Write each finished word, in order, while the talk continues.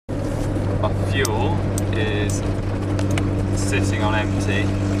our fuel is sitting on empty.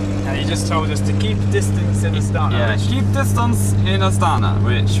 And he just told us to keep distance in Astana. Yeah, keep distance in Astana,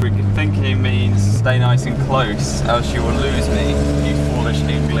 which we're thinking means stay nice and close, else you will lose me, you foolish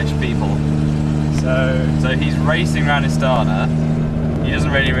English people. So he's racing around Astana. He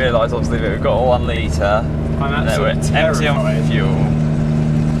doesn't really realise, obviously, that we've got a 1 litre. I'm We're empty on fuel.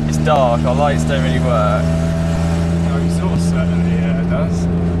 It's dark, our lights don't really work. Our exhaust certainly does.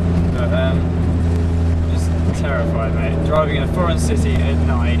 But just terrified, mate. Driving in a foreign city at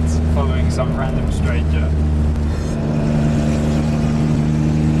night, following some random stranger.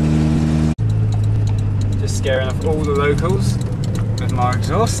 Just scaring off all the locals with my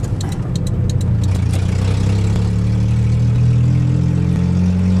exhaust.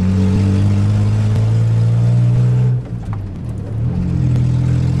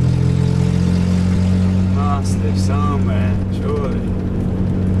 Live somewhere, surely.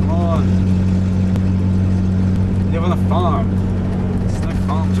 Come on. Live on a farm. There's no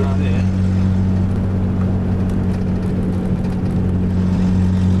farms around here.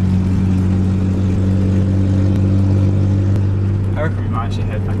 I reckon we might actually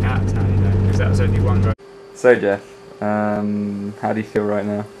head back out of town, you know, because that was only one road. So Jeff, how do you feel right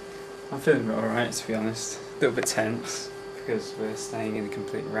now? I'm feeling alright, to be honest. A little bit tense, because we're staying in a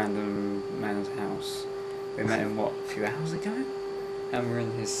complete random man's house. We met him, what, a few hours ago? And we're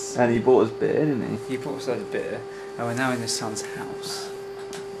in his... And he bought us beer, didn't he? He bought us a load of beer, and we're now in his son's house.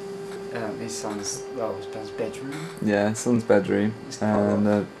 His son's, well, his son's bedroom. Yeah, son's bedroom.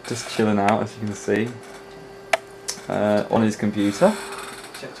 And just chilling out, as you can see. On his computer.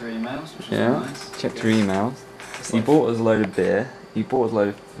 Checked your emails, which was nice. Checked your emails. He bought us a load of beer, he bought us a load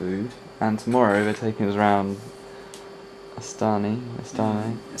of food, and tomorrow they're taking us around Astana.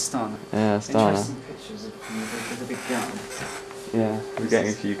 Yeah, Astana. Interesting pictures of the big gun. Yeah, we're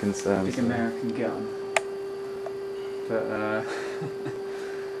getting a few concerns. Big American gun. But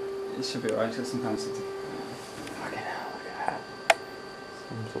it should be alright, it's got some kind of sort of... Fucking hell, look at that.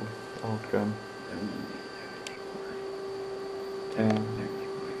 Some sort of old gun.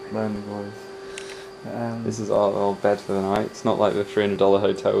 Lonely boys. This is our old bed for the night. It's not like the $300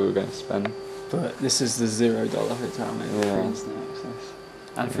 hotel we were going to spend. But this is the $0 hotel, mate. Yeah. Free internet access.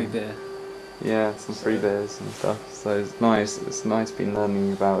 And free beer. Yeah, some free beers and stuff. So it's nice. It's nice been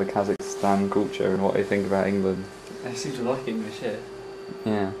learning about the Kazakhstan culture and what they think about England. They seem to like English here.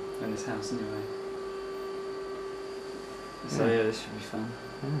 Yeah. In this house, anyway. So yeah, this should be fun.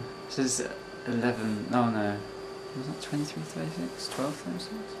 Yeah. This is 11. Oh no. Was that 23:36?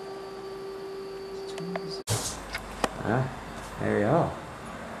 12:36? Yeah. Here we are.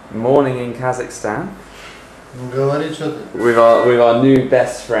 Morning in Kazakhstan. Говори, что ты? With our new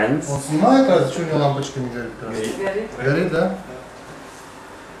best friends. Он снимает, раз, что у него лампочка не горит? Горит. Горит, да?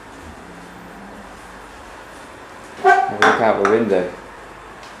 Look out the window.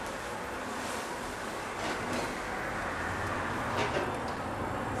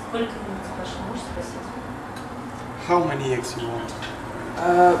 How many eggs you want?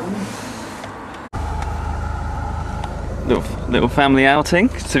 Little family outing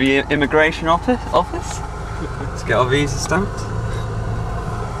to the immigration office. Let's get our visa stamped.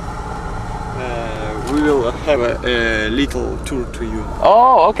 We will have a little tour to you.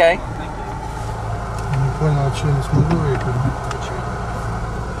 Oh, okay. Не понял, что я не смогу выехать.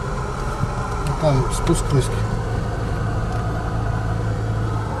 Там спуск низкий.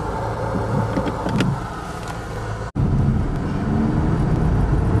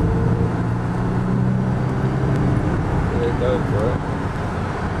 Going for it.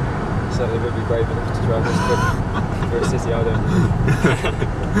 Certainly would be brave enough to drive this quick for a city I don't know.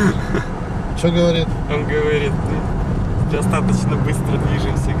 Что говорит? Он говорит, достаточно быстро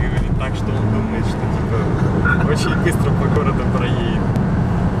движемся, говорит, так что он думает, что типа очень быстро по городу проедет.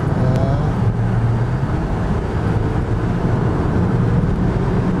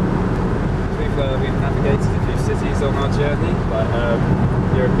 We've navigated a few cities on our journey, like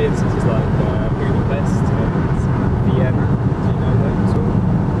European cities like Budapest and Vienna. Do you know them at all?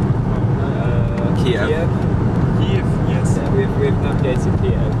 Kiev. Kiev, yes. Yeah, we've navigated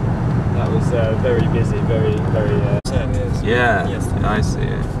Kiev. That was very busy, very. Yeah, Yes. I see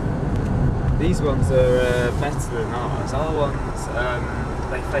it. These ones are better than ours. Our ones,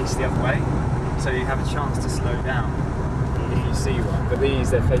 they face the other way, so you have a chance to slow down if you see one. But these,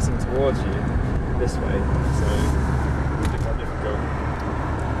 they're facing towards you this way, so it's a bit more difficult.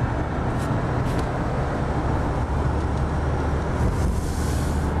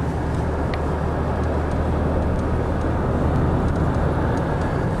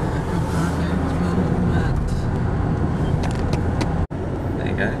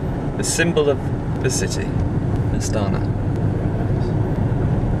 The symbol of the city, Astana.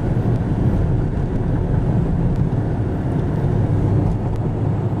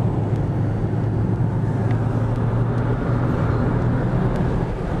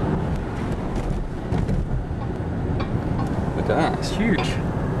 Look at that, it's huge.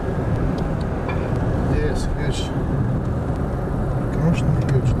 Yes, huge. Конечно,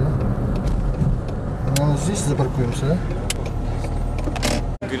 huge, да? Ну, здесь запаркуемся, да?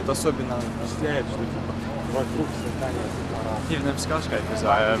 Говорит, особенно впечатляет, что типа вокруг здания. Even them skyscrapers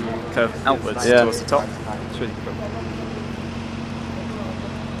are curved outwards Yeah. towards the top. It's really cool.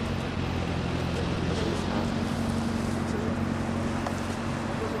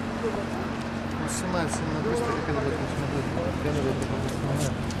 Он снимает сильно быстро, как это будет смотреть. Камера это потом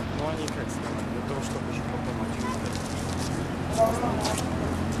снимает. Ну они как снимать, для того, чтобы уже потом отчувствовать.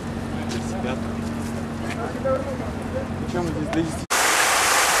 Для себя тоже. Причем здесь до 10.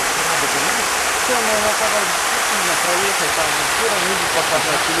 Проехать там, пирамиду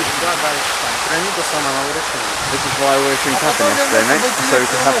показать, или туда дальше, там, пирамида самая навороченная. This is why we're drinking coffee yesterday, mate, so we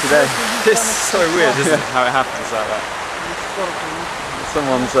can have today. It's so weird, isn't it, how it happens like that?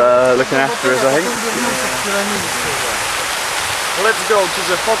 Someone's looking after us, I think. Let's go to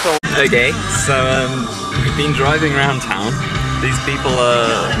the hotel. Okay, so we've been driving around town. These people,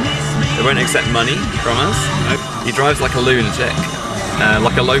 they won't accept money from us. He drives like a lunatic,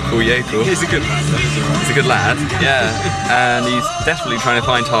 like a local yokel. He's a good man. He's a good lad, yeah. And he's definitely trying to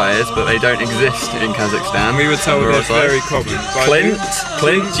find tyres, but they don't exist in Kazakhstan. We were told We're that's also- very common.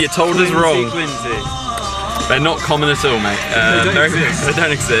 Clint, you told us wrong. Clinsy. They're not common at all, mate. They don't exist. They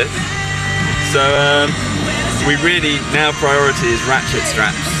don't exist. So we really, now priority is ratchet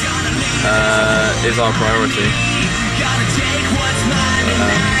straps. Is our priority.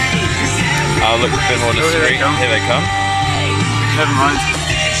 I'll look a bit more discreet. Here they come. Never mind.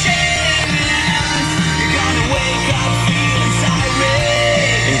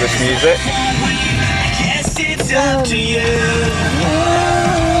 English music.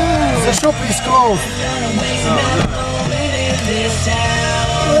 The shop is closed.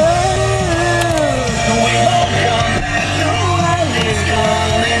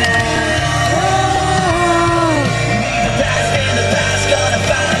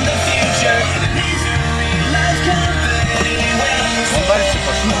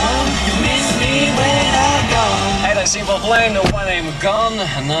 Это Simple Plan, One Name Gone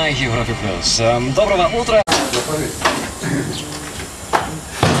на Европе+. Доброго утра!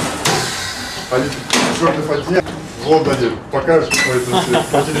 Черный фатье в Лондоне покажешь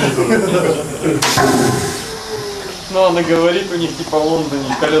по телевизору. Ну, она говорит, у них типа в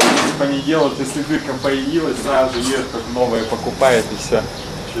Лондоне колеса типа не делают, если дырка появилась, сразу едет, как новое покупает и все.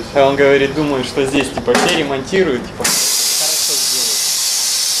 И он говорит, думает, что здесь типа все ремонтируют, типа хорошо сделают.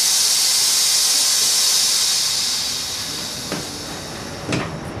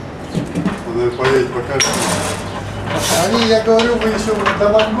 Надо поедет, покажешь. Они, я говорю, вы еще до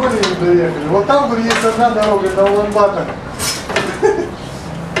Монголии не доехали. Вот там, говорю, есть одна дорога до Улан-Батора.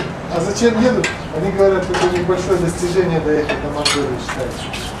 А зачем едут? Они говорят, это небольшое достижение доехать до Монголии, считается.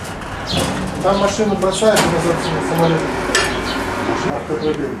 Там машину бросаешь, и назад на самолет.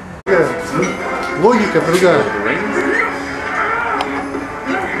 Автопробег. Логика другая.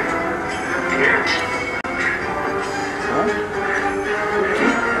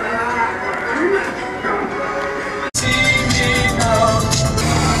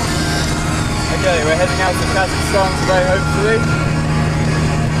 Okay, we're heading out to Kazakhstan today, hopefully.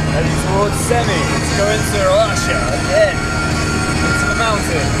 Heading towards Semi, to go into Russia again, into the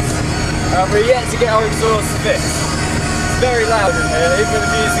mountains. We're yet to get our exhaust fixed. It's very loud in here, even with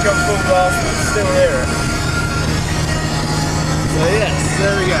the music on full blast, we can still hear it. So yes,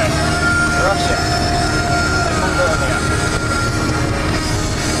 there we go. Russia. And Mongolia.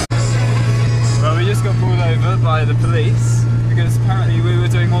 Well, we just got pulled over by the police because apparently we were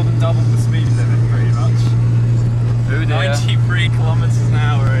doing more than double the speed limit, pretty much. 93 kilometers an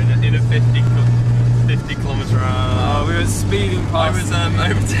hour in a 50 kilometer hour. We were speeding I past. was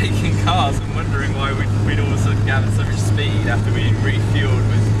overtaking cars and wondering why we'd all of a sudden gathered so much speed after we'd refueled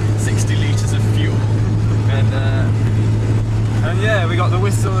with 60 litres of fuel. And yeah, we got the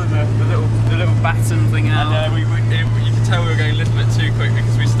whistle and the little baton thing out. And you could tell we were going a little bit too quick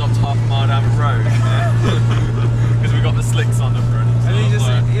because we stopped half a mile down the road. Because we got the slicks on the front.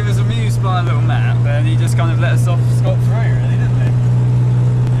 And he was amused by a little map, and he just kind of let us off scot-free, really, didn't he?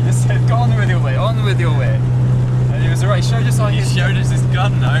 He just said, "Go on with your way, on with your way." And he was alright. He showed us like He showed us his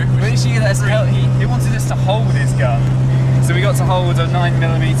gun though. he wanted us to hold his gun, so we got to hold a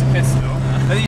 9mm pistol.